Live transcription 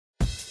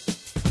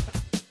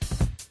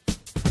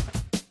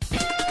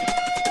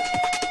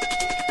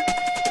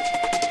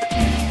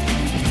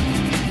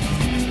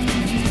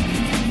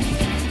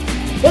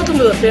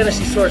to the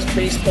Fantasy Source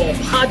Baseball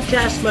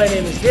Podcast. My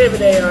name is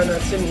David A.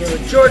 Arnott, sitting here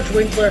with George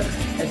Winkler,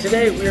 and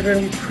today we are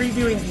going to be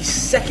previewing the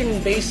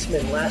second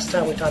baseman. Last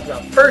time we talked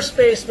about first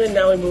baseman,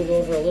 now we move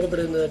over a little bit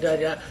into the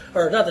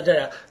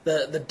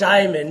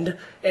diamond,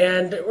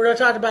 and we're going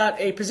to talk about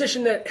a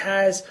position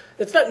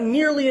that's not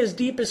nearly as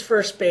deep as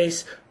first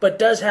base, but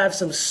does have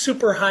some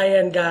super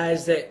high-end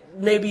guys that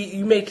maybe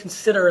you may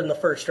consider in the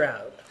first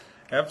round.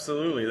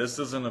 Absolutely. This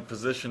isn't a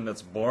position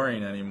that's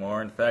boring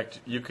anymore. In fact,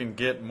 you can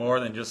get more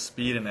than just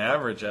speed and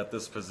average at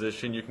this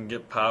position. You can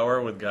get power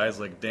with guys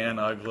like Dan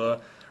Uggla,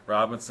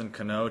 Robinson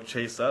Cano,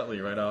 Chase Utley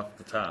right off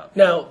the top.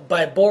 Now,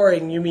 by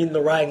boring, you mean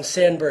the Ryan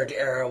Sandberg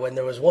era when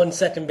there was one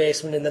second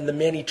baseman and then the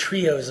Manny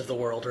Trios of the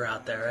world are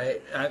out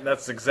there, right?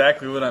 That's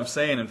exactly what I'm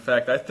saying. In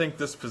fact, I think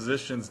this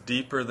position's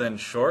deeper than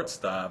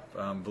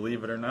shortstop,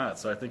 believe it or not.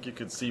 So I think you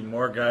could see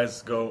more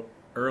guys go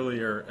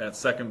earlier at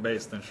second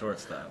base than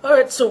shortstop. All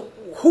right, so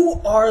who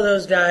are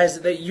those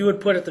guys that you would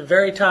put at the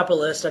very top of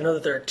the list? I know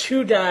that there are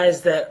two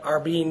guys that are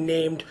being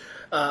named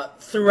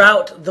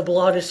throughout the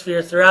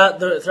blogosphere, throughout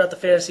the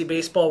fantasy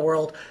baseball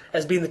world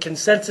as being the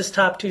consensus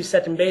top two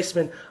second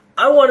basemen.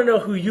 I want to know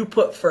who you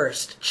put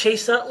first,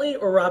 Chase Utley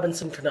or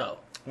Robinson Cano?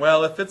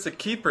 Well, if it's a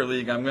keeper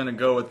league, I'm going to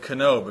go with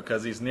Cano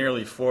because he's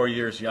nearly 4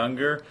 years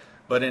younger.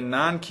 But in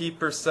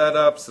non-keeper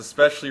setups,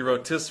 especially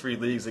rotisserie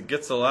leagues, it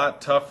gets a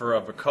lot tougher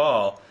of a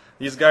call.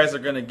 These guys are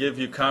going to give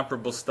you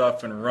comparable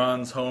stuff in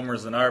runs,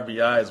 homers, and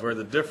RBIs, where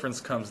the difference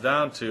comes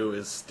down to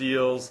is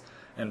steals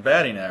and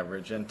batting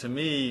average. And to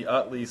me,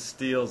 Utley's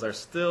steals are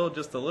still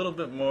just a little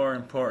bit more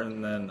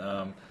important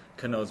than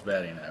Cano's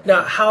batting average.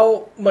 Now,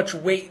 how much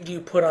weight do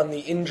you put on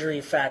the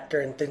injury factor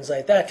and things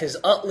like that? Because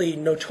Utley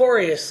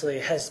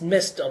notoriously has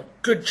missed a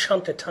good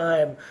chunk of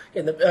time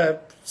in the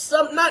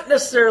not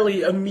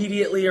necessarily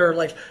immediately or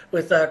like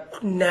with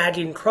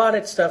nagging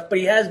chronic stuff, but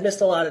he has missed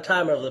a lot of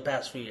time over the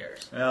past few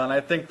years. Well, and I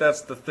think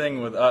that's the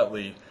thing with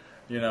Utley.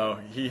 You know,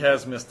 he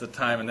has missed the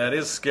time, and that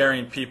is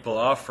scaring people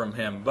off from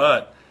him.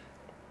 But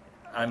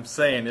I'm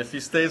saying if he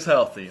stays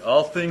healthy,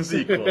 all things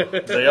equal,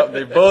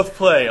 they both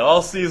play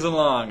all season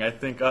long, I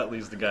think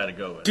Utley's the guy to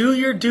go with. Do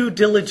your due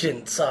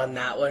diligence on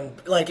that one.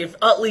 Like if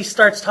Utley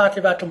starts talking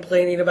about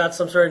complaining about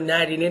some sort of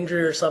nagging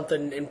injury or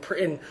something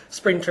in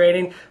spring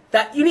training,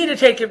 that you need to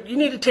take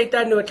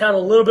that into account a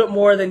little bit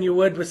more than you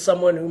would with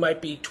someone who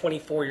might be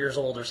 24 years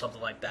old or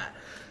something like that.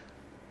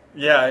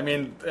 Yeah, I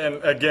mean,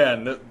 and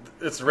again,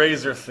 it's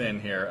razor thin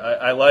here.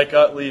 I like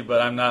Utley,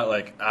 but I'm not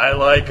like I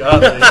like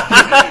Utley.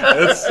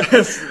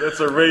 it's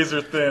a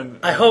razor thin.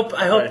 I hope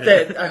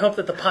that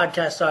the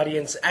podcast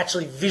audience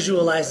actually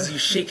visualizes you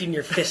shaking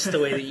your fist the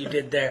way that you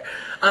did there.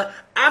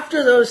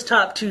 After those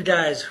top two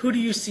guys, who do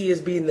you see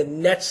as being the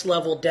next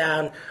level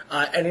down,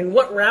 and in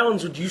what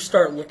rounds would you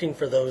start looking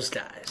for those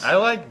guys? I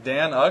like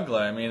Dan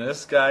Uggla. I mean,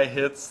 this guy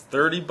hits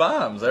 30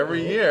 bombs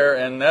every year,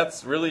 and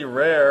that's really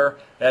rare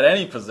at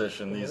any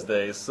position these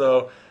days.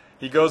 So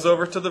he goes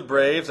over to the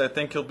Braves. I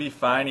think he'll be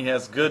fine. He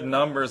has good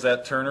numbers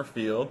at Turner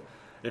Field,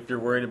 if you're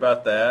worried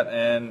about that.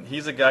 And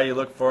he's a guy you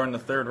look for in the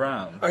third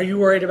round. Are you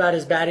worried about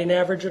his batting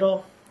average at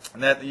all?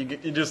 That you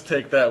just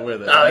take that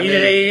with it. Oh,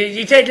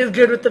 you take the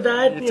good with the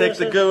bad? You take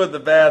the good with the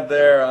bad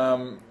there.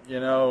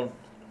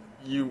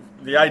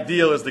 The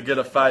ideal is to get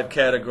a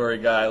 5-category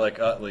guy like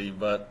Utley,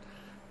 but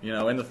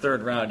in the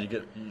third round,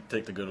 you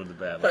take the good with the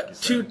bad. Like you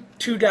said.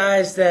 Two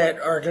guys that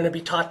are going to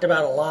be talked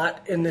about a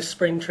lot in this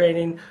spring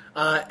training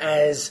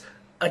as,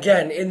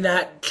 again, in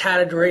that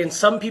category, and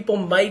some people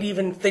might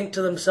even think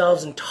to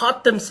themselves and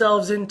talk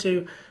themselves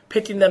into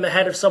picking them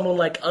ahead of someone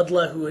like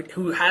Uggla,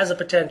 who has a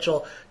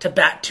potential to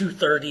bat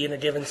 230 in a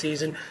given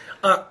season,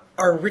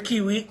 are Ricky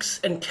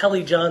Weeks and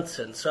Kelly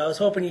Johnson. So I was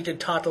hoping you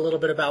could talk a little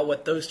bit about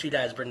what those two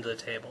guys bring to the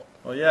table.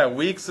 Well, yeah,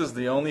 Weeks is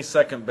the only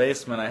second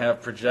baseman I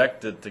have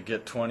projected to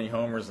get 20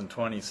 homers and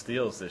 20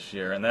 steals this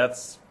year, and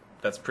that's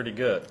pretty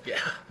good. Yeah.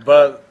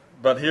 But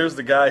here's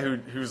the guy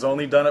who's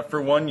only done it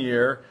for 1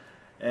 year,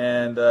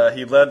 and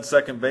he led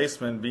second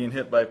baseman being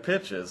hit by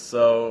pitches.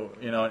 So,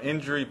 an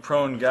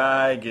injury-prone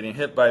guy getting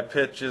hit by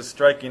pitches,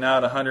 striking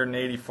out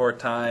 184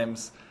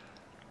 times.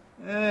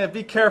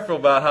 Be careful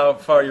about how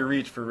far you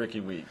reach for Ricky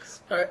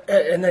Weeks. All right,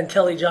 and then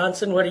Kelly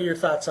Johnson, what are your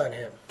thoughts on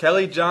him?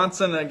 Kelly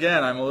Johnson,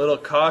 again, I'm a little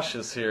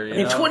cautious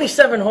here.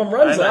 27 home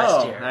runs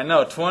last year. I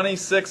know,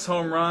 26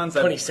 home runs.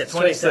 26,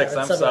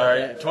 I'm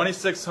sorry. Like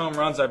 26 home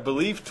runs. I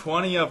believe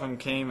 20 of them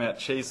came at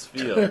Chase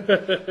Field.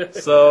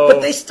 But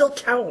they still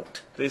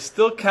count. They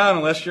still count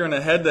unless you're in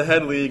a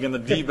head-to-head league and the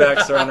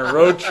D-backs are on a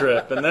road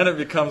trip, and then it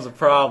becomes a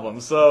problem.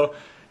 So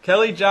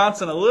Kelly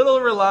Johnson, a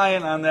little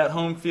reliant on that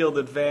home field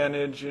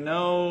advantage.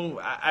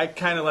 I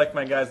kind of like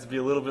my guys to be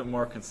a little bit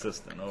more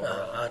consistent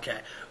overall. Oh, okay.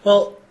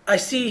 Well, I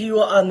see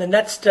you on the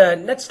next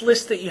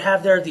list that you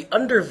have there, the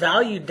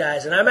undervalued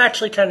guys, and I'm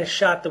actually kind of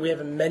shocked that we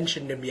haven't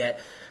mentioned him yet.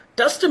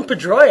 Dustin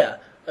Pedroia,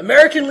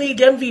 American League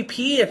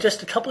MVP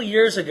just a couple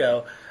years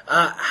ago.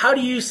 How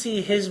do you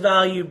see his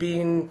value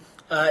being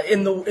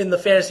in the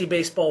fantasy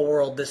baseball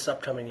world this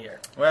upcoming year?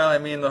 Well, I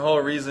mean, the whole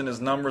reason his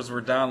numbers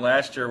were down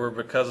last year were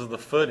because of the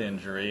foot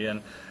injury,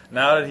 and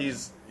now that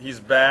he's he's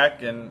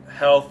back and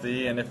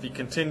healthy, and if he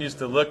continues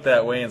to look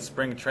that way in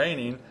spring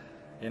training,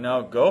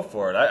 go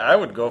for it. I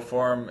would go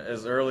for him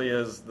as early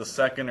as the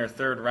second or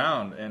third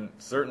round, and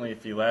certainly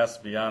if he lasts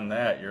beyond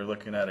that, you're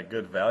looking at a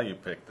good value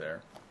pick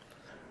there.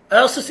 I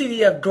also see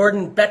the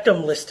Gordon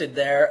Beckham listed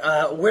there,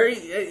 where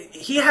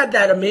he had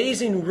that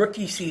amazing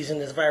rookie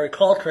season, as if I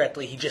recall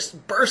correctly. He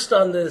just burst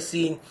onto the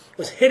scene,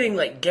 was hitting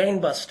like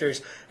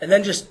gangbusters, and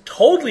then just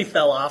totally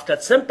fell off,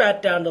 got sent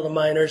back down to the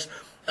minors.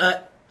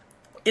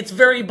 It's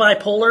very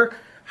bipolar.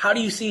 How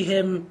do you see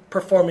him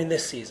performing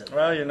this season?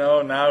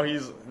 Well, now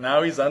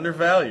he's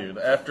undervalued.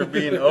 After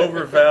being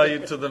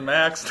overvalued to the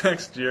max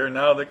next year,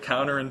 now the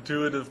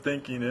counterintuitive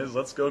thinking is,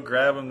 let's go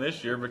grab him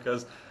this year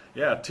because,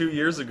 2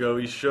 years ago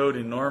he showed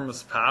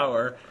enormous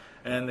power,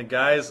 and the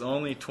guy's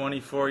only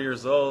 24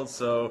 years old,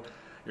 so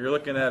you're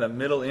looking at a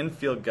middle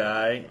infield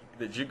guy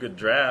that you could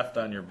draft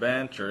on your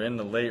bench or in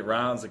the late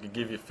rounds that could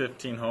give you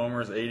 15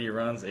 homers, 80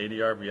 runs, 80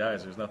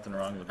 RBIs. There's nothing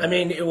wrong with that. I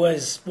mean, it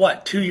was,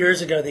 2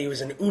 years ago that he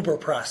was an uber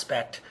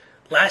prospect.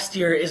 Last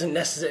year isn't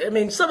necessary. I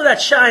mean, some of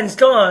that shine's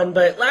gone,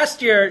 but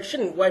last year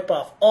shouldn't wipe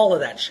off all of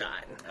that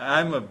shine.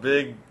 I'm a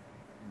big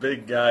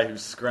guy who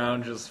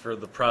scrounges for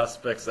the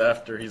prospects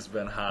after he's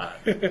been hot.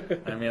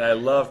 I mean, I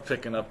love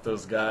picking up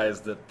those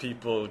guys that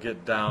people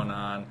get down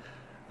on.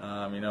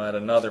 At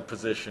another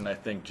position, I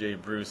think Jay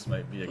Bruce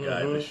might be a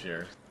guy this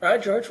year. All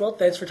right, George. Well,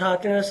 thanks for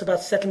talking to us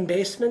about second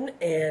baseman.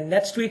 And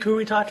next week, who are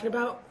we talking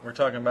about? We're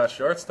talking about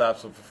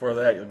shortstops, but before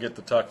that, you'll get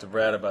to talk to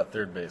Brad about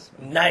third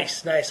baseman.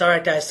 Nice. All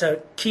right, guys.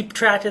 So keep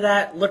track of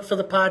that. Look for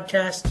the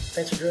podcast.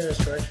 Thanks for joining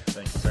us, George.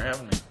 Thank you for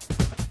having me.